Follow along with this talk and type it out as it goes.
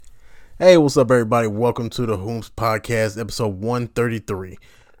Hey, what's up, everybody? Welcome to the Whomst podcast, episode 133.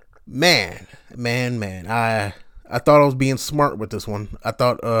 Man. I thought I was being smart with this one. I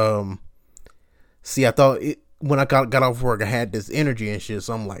thought, when I got off work, I had this energy and shit.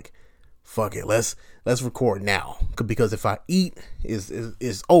 So I'm like, fuck it, let's record now. Because if I eat,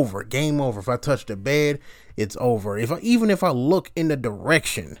 it's over, game over. If I touch the bed, it's over. Even if I look in the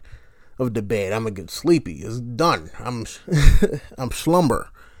direction of the bed, I'm gonna get sleepy. It's done. I'm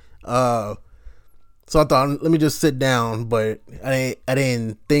slumber. So I thought, let me just sit down, but I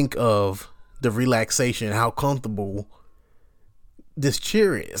didn't think of the relaxation, how comfortable this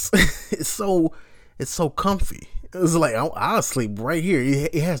chair is. it's so comfy. It's like I'll sleep right here.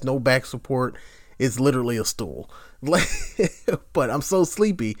 It has no back support. It's literally a stool. Like, but I'm so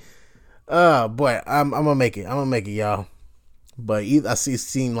sleepy. But I'm gonna make it. I'm gonna make it, y'all. But it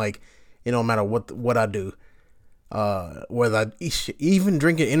seem like it don't matter what I do. Whether I even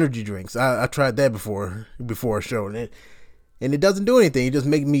drinking energy drinks, I tried that before a show, and it doesn't do anything. It just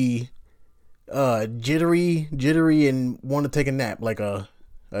make me jittery, and want to take a nap, like a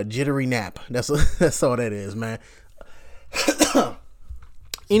jittery nap. That's all that is, man.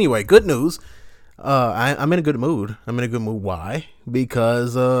 Anyway, good news. I'm in a good mood. Why?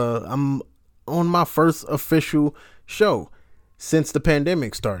 Because I'm on my first official show since the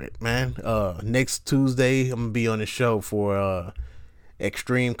pandemic started, man. Next Tuesday, I'm gonna be on the show for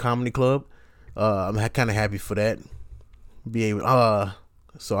Extreme Comedy Club. I'm kind of happy for that.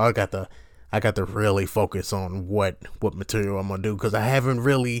 So I got to really focus on what material I'm gonna do, because I haven't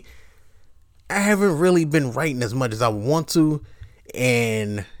really been writing as much as I want to,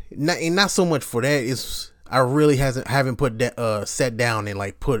 and not so much for that. It's I really haven't put that sat down and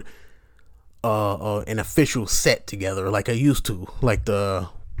like put an official set together like I used to, like the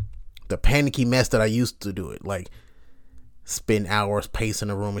panicky mess that I used to do it, like spend hours pacing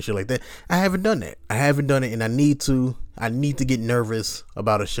the room and shit like that. I haven't done that. And I need to get nervous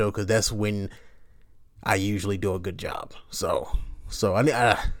about a show, because that's when I usually do a good job. I'm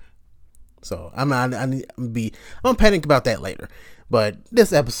panic about that later. But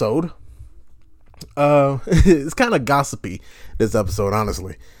this episode, it's kind of gossipy, this episode,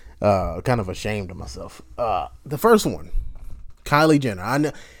 honestly. Kind of ashamed of myself. The first one, Kylie Jenner.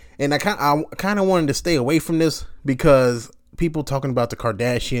 I kind of wanted to stay away from this, because people talking about the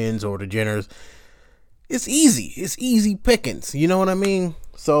Kardashians or the Jenners, it's easy pickings. You know what I mean?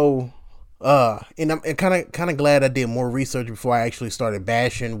 So, and I'm kind of glad I did more research before I actually started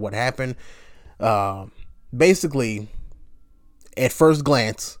bashing what happened. Basically, at first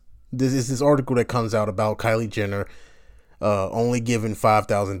glance, this is this article that comes out about Kylie Jenner only giving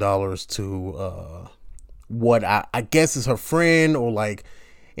 $5,000 to what I guess is her friend, or like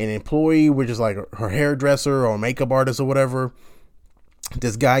an employee, which is like her hairdresser or makeup artist or whatever.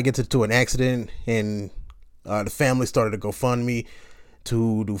 This guy gets into an accident, and the family started to GoFundMe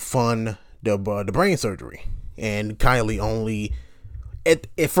to fund the brain surgery. And Kylie only, at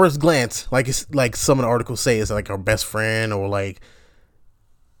first glance, like it's like some of the articles say, it's like her best friend, or like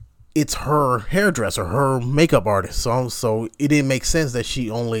it's her hairdresser, her makeup artist. So it didn't make sense that she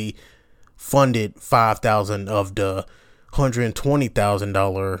only funded $5,000 of the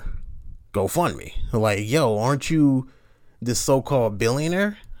 $120,000 GoFundMe. Like, yo, aren't you this so-called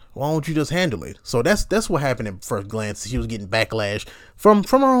billionaire? Why don't you just handle it? So that's what happened at first glance. She was getting backlash from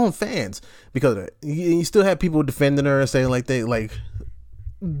her own fans, because you still have people defending her and saying like they like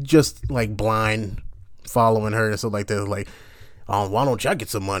just like blind following her and stuff like that. Like, why don't y'all get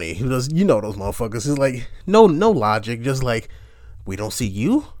some money? Those motherfuckers. It's like no logic. Just like, we don't see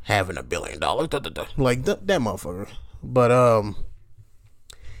you having $1 billion. Like that motherfucker. But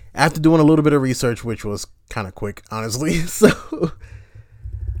after doing a little bit of research, which was kind of quick, honestly, so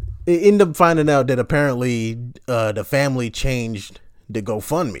it ended up finding out that apparently the family changed the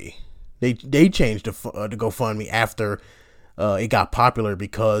GoFundMe. They changed the GoFundMe after it got popular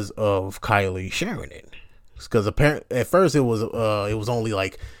because of Kylie sharing it. Because apparently at first it was only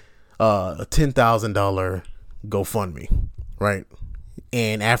like a $10,000 GoFundMe, right?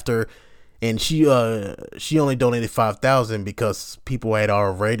 And she only donated $5,000 because people had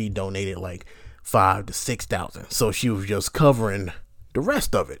already donated like $5,000 to $6,000. So she was just covering the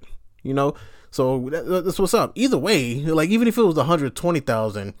rest of it, you know. So that's what's up. Either way, like even if it was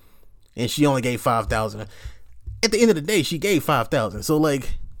 $120,000 and she only gave $5,000, at the end of the day she gave $5,000. So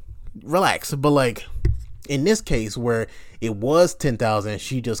like, relax. But like, in this case where it was $10,000,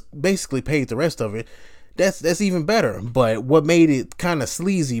 she just basically paid the rest of it. That's even better. But what made it kind of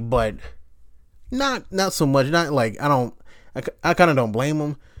sleazy, but not so much. Not like I kind of don't blame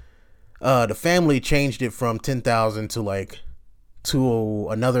them. The family changed it from $10,000 to like to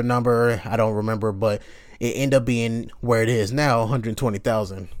another number. I don't remember, but it ended up being where it is now,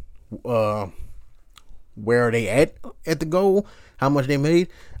 120,000. Where are they at the goal? How much they made?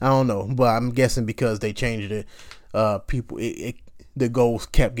 I don't know, but I'm guessing because they changed it, the goals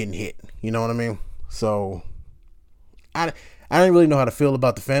kept getting hit. You know what I mean? So I didn't really know how to feel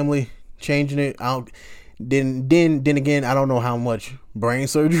about the family changing it. Then again, I don't know how much brain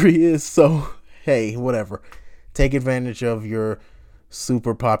surgery is. So hey, whatever. Take advantage of your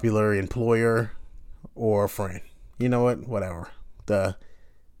super popular employer or friend. You know what? Whatever.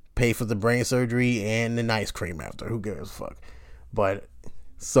 Pay for the brain surgery and the ice cream after. Who gives a fuck? But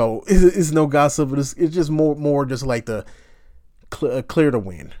so it's no gossip. It's just more just like the clear to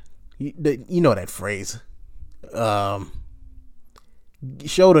win. You know that phrase.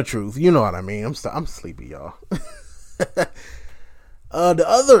 Show the truth. You know what I mean. I'm sleepy, y'all.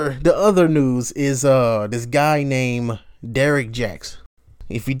 The other news is this guy named Derrick Jaxn.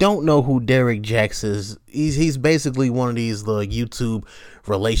 If you don't know who Derrick Jaxn is, he's basically one of these YouTube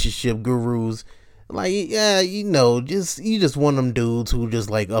relationship gurus. Like, yeah, you just one of them dudes who just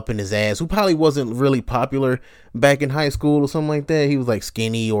like up in his ass, who probably wasn't really popular back in high school or something like that. He was like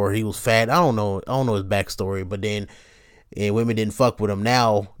skinny or he was fat. I don't know his backstory, but then women didn't fuck with him.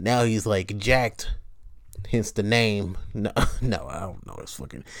 Now he's like jacked, hence the name. No, I don't know his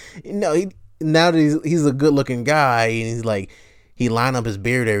fucking. Now that he's a good looking guy and he's like. He line up his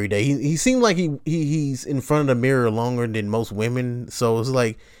beard every day. He seemed like he's in front of the mirror longer than most women. So it's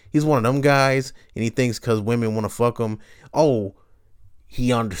like he's one of them guys, and he thinks because women want to fuck him,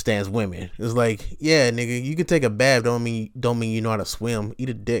 he understands women. It's like, yeah, nigga, you can take a bath. Don't mean you know how to swim. Eat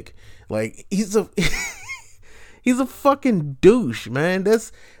a dick. Like he's a he's a fucking douche, man.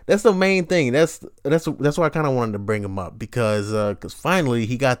 That's the main thing. That's why I kind of wanted to bring him up because finally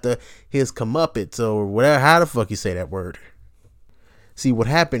he got his comeuppance or whatever. How the fuck you say that word? See what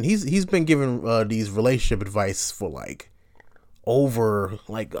happened. He's been giving these relationship advice for over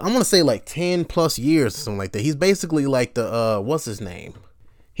I'm gonna say 10 plus years or something like that. He's basically like the what's his name?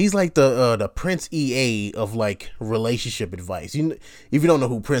 He's like the Prince EA of relationship advice. If you don't know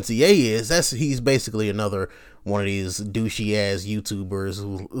who Prince EA is, he's basically another one of these douchey ass YouTubers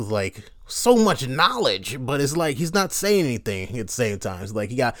who's like so much knowledge, but it's like he's not saying anything at the same time. It's like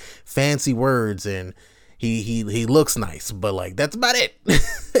he got fancy words and he looks nice, but that's about it.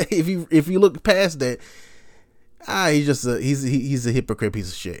 if you look past that, he's a hypocrite piece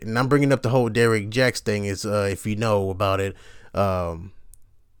of shit. And I'm bringing up the whole Derrick Jaxn thing is if you know about it,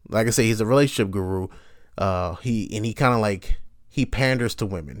 like I say, he's a relationship guru. He kind of he panders to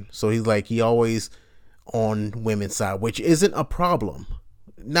women, so he always on women's side, which isn't a problem,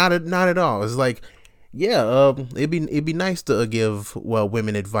 not at all. It's like. Yeah, it'd be nice to give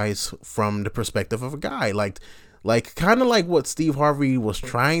women advice from the perspective of a guy, kind of like what Steve Harvey was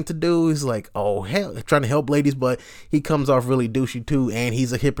trying to do. He's like, oh hell, trying to help ladies, but he comes off really douchey too, and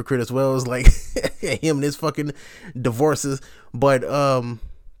he's a hypocrite as well. It's like him and his fucking divorces, but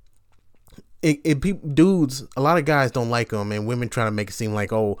dudes, a lot of guys don't like him, and women try to make it seem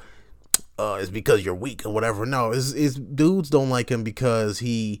like it's because you're weak or whatever. No, it's dudes don't like him because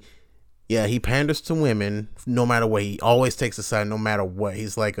he panders to women no matter what. He always takes a side no matter what.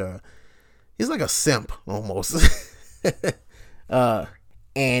 He's like a simp almost.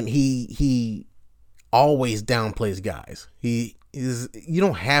 And he always downplays guys. You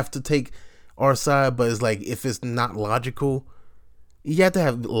don't have to take our side, but it's like if it's not logical, you have to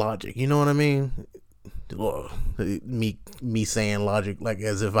have logic. You know what I mean? Me saying logic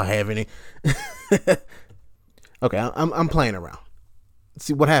as if I have any. Okay, I'm playing around.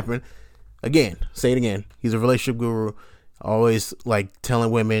 See what happened. Again, say it again. He's a relationship guru, always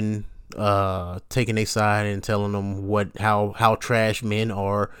telling women, taking their side and telling them how trash men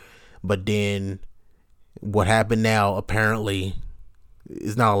are. But then what happened now, apparently,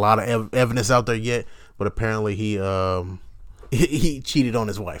 is not a lot of evidence out there yet, but apparently he cheated on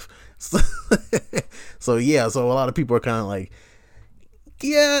his wife. So a lot of people are kind of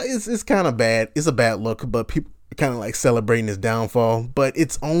it's kind of bad. It's a bad look, but people are kind of celebrating his downfall. But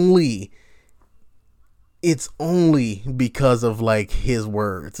it's only because of his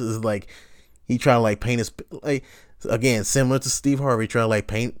words. It's he try to paint his again, similar to Steve Harvey, try to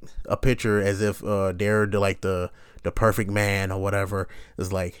paint a picture as if they're the perfect man or whatever.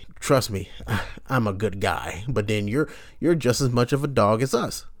 It's trust me, I'm a good guy, but then you're just as much of a dog as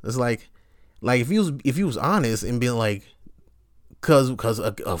us. It's if you was honest and being cause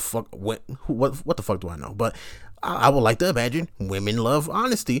fuck what the fuck do I know? But I would like to imagine women love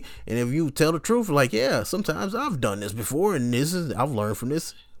honesty, and if you tell the truth, yeah, sometimes I've done this before, and I've learned from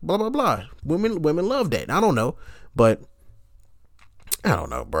this, blah blah blah. Women love that. I don't know, but I don't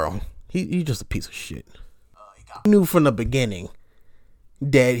know, bro. He's just a piece of shit. I knew from the beginning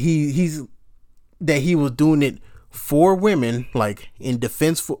that he was doing it for women, like in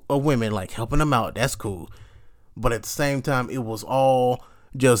defense of women, like helping them out. That's cool. But at the same time, it was all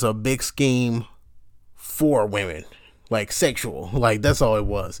just a big scheme for women, like sexual. Like that's all it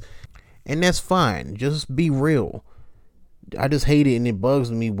was. And that's fine. Just be real. I just hate it, and it bugs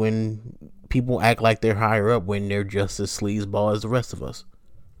me when people act like they're higher up when they're just as sleazeball as the rest of us.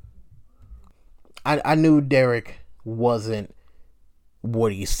 I knew Derrick wasn't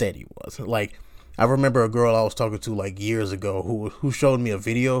what he said he was. Like, I remember a girl I was talking to like years ago who showed me a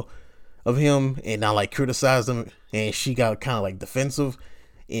video of him, and I like criticized him, and she got kind of like defensive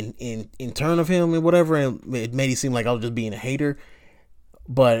in turn of him and whatever, and it made it seem like I was just being a hater.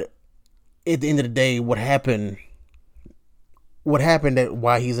 But at the end of the day, what happened that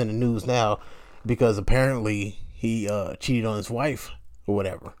why he's in the news now, because apparently he cheated on his wife or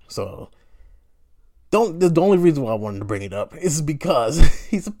whatever. So the only reason why I wanted to bring it up is because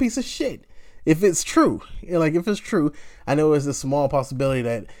he's a piece of shit. If it's true, I know it's a small possibility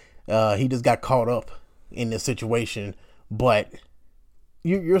that he just got caught up in this situation, but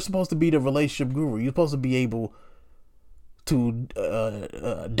you're supposed to be the relationship guru. You're supposed to be able to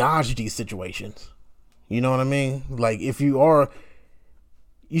dodge these situations. You know what I mean? Like, if you are,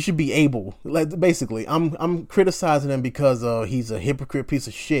 you should be able. Like, basically, I'm criticizing him because he's a hypocrite piece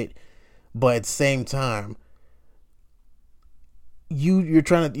of shit. But at the same time, you're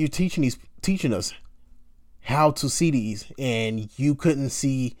teaching us how to see these, and you couldn't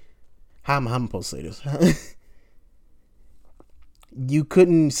see how I'm supposed to say this. You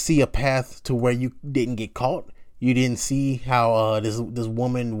couldn't see a path to where you didn't get caught. You didn't see how this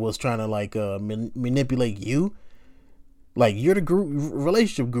woman was trying to like manipulate you. Like, you're the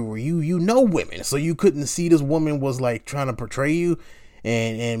relationship guru. You know women, so you couldn't see this woman was like trying to portray you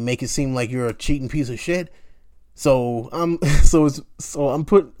and make it seem like you're a cheating piece of shit. So I'm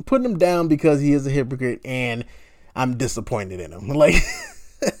putting him down because he is a hypocrite, and I'm disappointed in him. Like,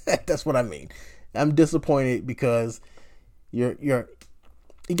 that's what I mean. I'm disappointed because you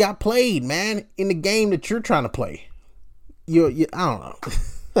got played, man, in the game that you're trying to play. I don't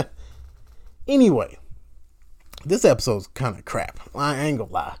know. Anyway, this episode's kind of crap. I ain't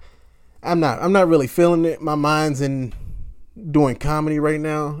gonna lie. I'm not really feeling it. My mind's in doing comedy right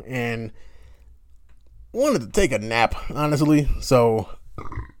now, and wanted to take a nap, honestly. So,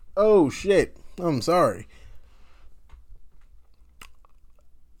 oh shit, I'm sorry.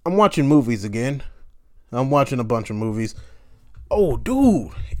 I'm watching movies again. I'm watching a bunch of movies. Oh,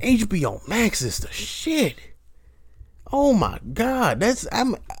 dude, HBO Max is the shit. Oh my god,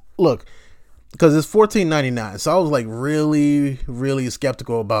 look, because it's $14.99, so I was like really, really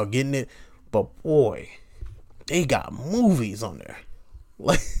skeptical about getting it. But boy, they got movies on there.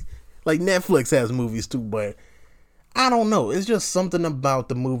 Like Netflix has movies too, but I don't know. It's just something about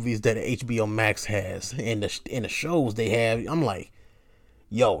the movies that HBO Max has and the shows they have. I'm like,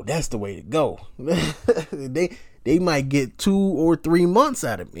 yo, that's the way to go. They might get 2 or 3 months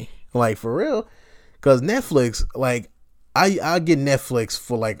out of me, like, for real. Because Netflix, like, I get Netflix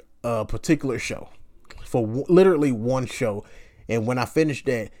for like a particular show, for literally one show, and when I finish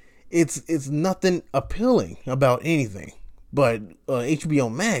that, it's nothing appealing about anything. But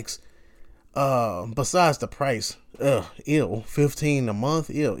HBO Max, besides the price, ew, $15 a month,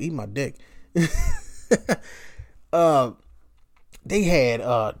 ew, eat my dick. They had,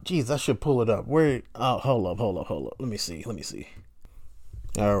 geez, I should pull it up. Where, hold up. Let me see.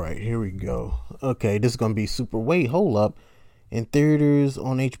 All right, here we go. Okay, this is going to be super, wait, hold up. In theaters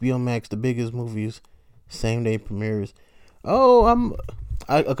on HBO Max, the biggest movies, same day premieres. Oh,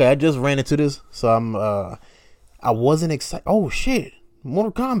 I just ran into this, so I wasn't excited. Oh shit,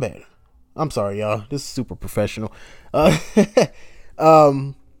 Mortal Kombat. I'm sorry, y'all. This is super professional. Okay,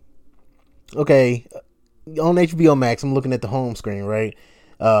 on HBO Max, I'm looking at the home screen, right?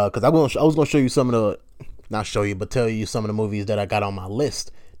 Because I was gonna show you some of the, not show you, but tell you some of the movies that I got on my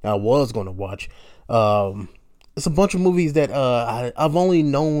list that I was gonna watch. It's a bunch of movies that I've only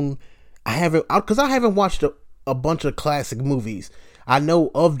known. I haven't watched a bunch of classic movies. I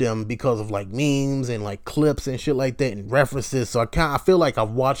know of them because of like memes and like clips and shit like that and references. So I feel like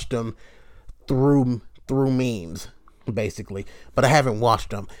I've watched them through memes, basically, but I haven't watched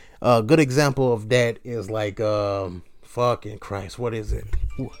them. A good example of that is like fucking Christ, what is it?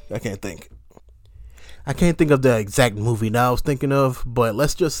 Ooh, I can't think of the exact movie that I was thinking of, but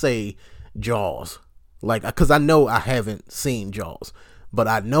let's just say Jaws. Like, because I know I haven't seen Jaws, but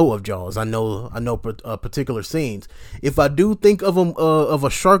I know of Jaws. I know particular scenes. If I do think of a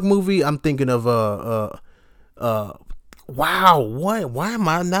shark movie, I'm thinking of Wow, what? Why am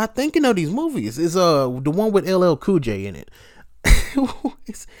I not thinking of these movies? It's the one with LL Cool J in it.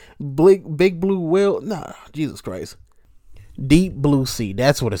 It's Big Blue Whale. Nah, Jesus Christ. Deep Blue Sea.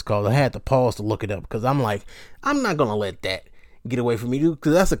 That's what it's called. I had to pause to look it up because I'm like, I'm not gonna let that get away from me, dude,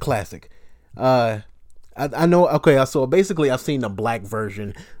 because that's a classic. I know. Okay, so basically, I've seen the black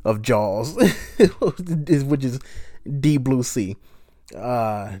version of Jaws, which is Deep Blue Sea.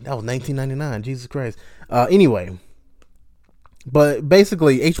 That was 1999. Jesus Christ. Anyway, but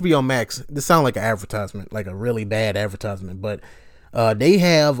basically, HBO Max. This sounds like an advertisement, like a really bad advertisement, but they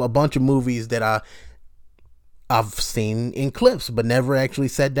have a bunch of movies that I've seen in clips, but never actually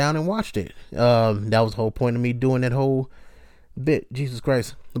sat down and watched it. That was the whole point of me doing that whole bit. Jesus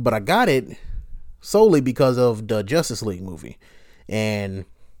Christ. But I got it solely because of the Justice League movie. And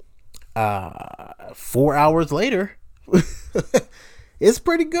 4 hours later, it's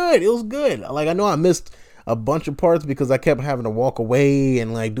pretty good. It was good. Like, I know I missed a bunch of parts because I kept having to walk away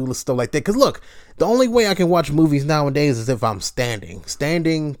and like do stuff like that. Because look, the only way I can watch movies nowadays is if I'm standing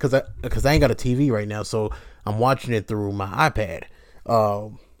because I ain't got a TV right now, so I'm watching it through my iPad.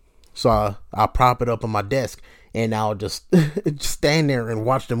 So I'll prop it up on my desk and I'll just stand there and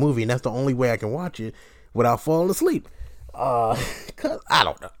watch the movie, and that's the only way I can watch it without falling asleep. Cause I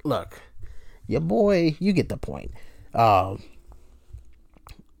don't know. Look, your boy, you get the point.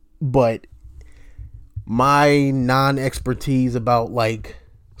 But my non-expertise about like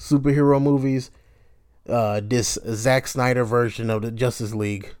superhero movies, this Zack Snyder version of the Justice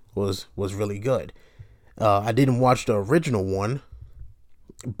League was really good. I didn't watch the original one,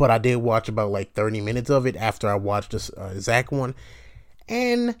 but I did watch about like 30 minutes of it after I watched this Zack one,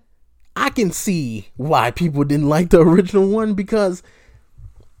 and I can see why people didn't like the original one because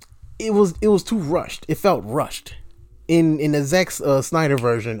it was too rushed. It felt rushed. In the Zack Snyder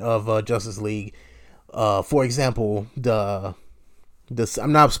version of Justice League, for example, I'm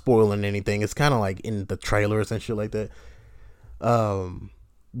not spoiling anything. It's kind of like in the trailers and shit like that.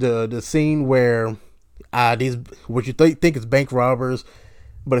 The scene where these what you think is bank robbers,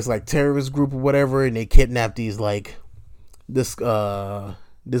 but it's like terrorist group or whatever, and they kidnap these like this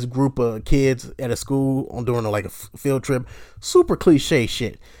group of kids at a school on during like a field trip. Super cliche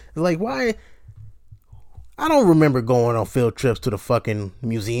shit. Like, why? I don't remember going on field trips to the fucking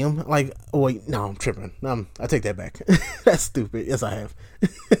museum. Like, oh wait, no, I'm tripping. I take that back. That's stupid. Yes, I have.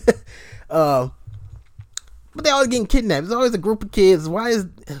 But they always getting kidnapped. There's always a group of kids. Well,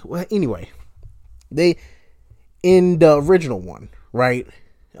 anyway, they in the original one, right?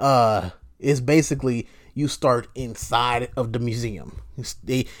 It's basically you start inside of the museum.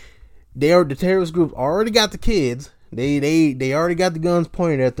 The terrorist group already got the kids. They already got the guns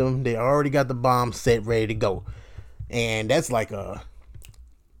pointed at them. They already got the bomb set ready to go. And that's like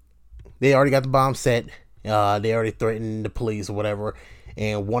they already got the bomb set. They already threatened the police or whatever.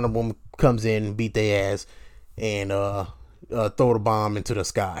 And one of them comes in, beat their ass, and throw the bomb into the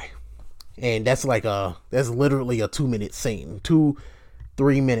sky. And that's that's literally a 2-minute scene.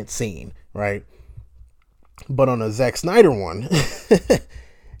 2-3 minute scene, right? But on the Zack Snyder one,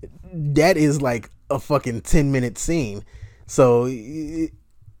 that is like a fucking 10-minute scene. So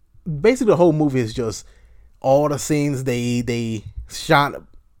basically the whole movie is just all the scenes they shot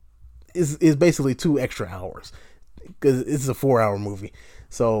is basically 2 extra hours because it's a 4-hour movie.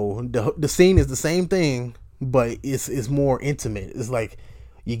 So the scene is the same thing, but it's more intimate. It's like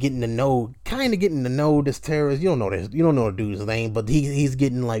you're getting to know this terrorist. You don't know the dude's name, but he's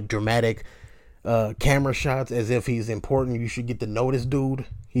getting like dramatic camera shots as if he's important. You should get to know this dude.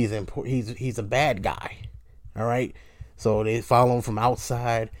 He's a bad guy. All right. So they follow him from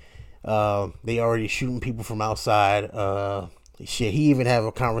outside. They already shooting people from outside. Shit. He even have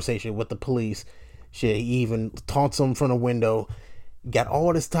a conversation with the police. Shit. He even taunts them from the window. Got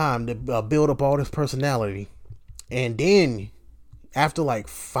all this time to build up all this personality, and then after like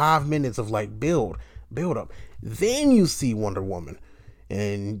 5 minutes of like build up, then you see Wonder Woman.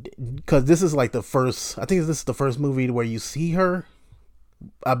 And because this is like I think this is the first movie where you see her.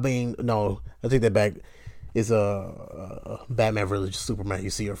 I mean, no, I take that back. It's a Batman vs Superman. You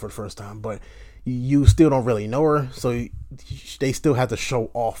see her for the first time, but you still don't really know her. So they still have to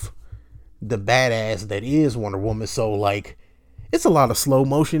show off the badass that is Wonder Woman. So like, it's a lot of slow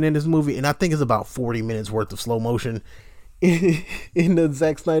motion in this movie, and I think it's about 40 minutes worth of slow motion in the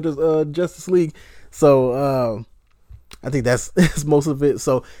Zack Snyder's Justice League. So I think that's most of it.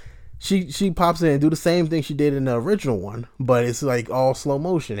 So she pops in and do the same thing she did in the original one, but it's like all slow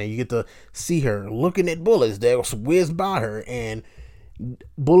motion, and you get to see her looking at bullets that whiz by her, and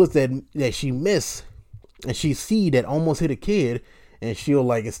bullets that she missed, and she see that almost hit a kid, and she'll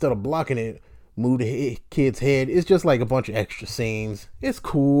like, instead of blocking it, move the kid's head. It's just like a bunch of extra scenes. It's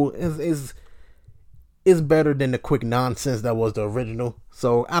cool. It's better than the quick nonsense that was the original.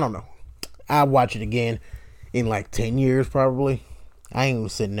 So I don't know. I'll watch it again in like 10 years probably. I ain't even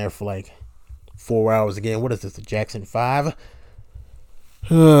sitting there for like 4 hours again. What is this, the Jackson 5?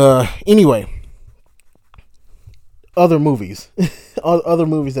 Anyway, other movies. Other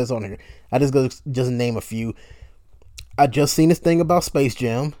movies that's on here. I just name a few. I just seen this thing about Space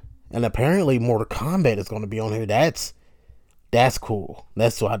Jam, and apparently Mortal Kombat is going to be on here. That's cool.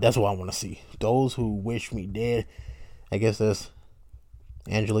 That's what I want to see. Those who wish me dead. I guess that's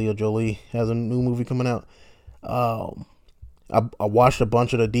Angelina Jolie has a new movie coming out. I watched a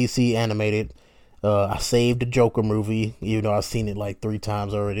bunch of the DC animated. I saved the Joker movie, even though I've seen it like 3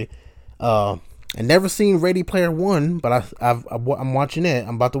 times already. I never seen Ready Player One, but I'm watching that.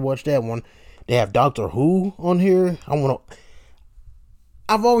 I'm about to watch that one. They have Doctor Who on here.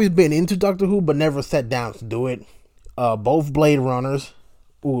 I've always been into Doctor Who, but never sat down to do it. Both Blade Runners.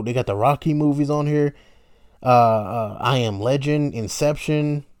 Ooh, they got the Rocky movies on here. I Am Legend,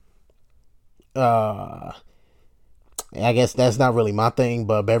 Inception. I guess that's not really my thing,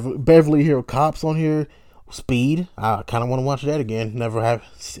 but Beverly Hills Cops on here. Speed. I kind of want to watch that again.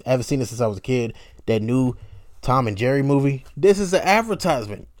 Haven't seen it since I was a kid. That new Tom and Jerry movie. This is an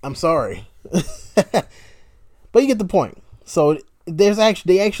advertisement. I'm sorry. But you get the point. So they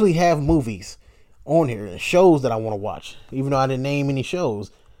actually have movies on here and shows that I want to watch, even though I didn't name any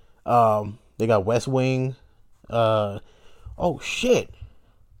shows. They got West Wing. Oh shit.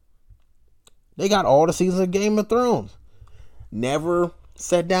 They got all the seasons of Game of Thrones. Never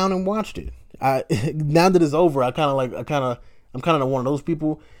sat down and watched it. Now that it's over, I'm kind of one of those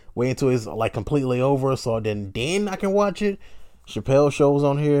people. Wait until it's like completely over, so then I can watch it. Chappelle shows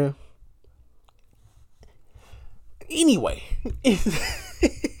on here. Anyway,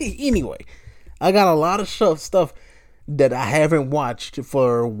 I got a lot of stuff that I haven't watched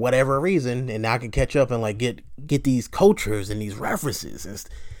for whatever reason, and now I can catch up and like get these cultures and these references, and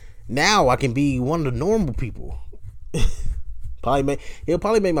now I can be one of the normal people. It'll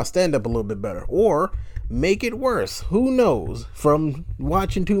probably make my stand up a little bit better, or make it worse. Who knows? From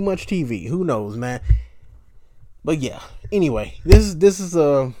watching too much TV, who knows, man? But yeah. Anyway, this is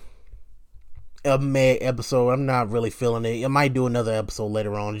a meh episode. I'm not really feeling it. I might do another episode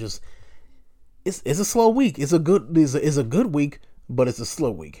later on. It's a slow week. It's a good week, but it's a slow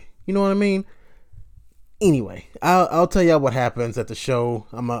week. You know what I mean? Anyway, I'll tell y'all what happens at the show.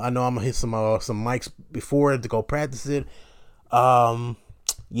 I know I'm gonna hit some mics before to go practice it.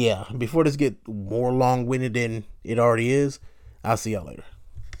 Yeah, before this get more long-winded than it already is, I'll see y'all later.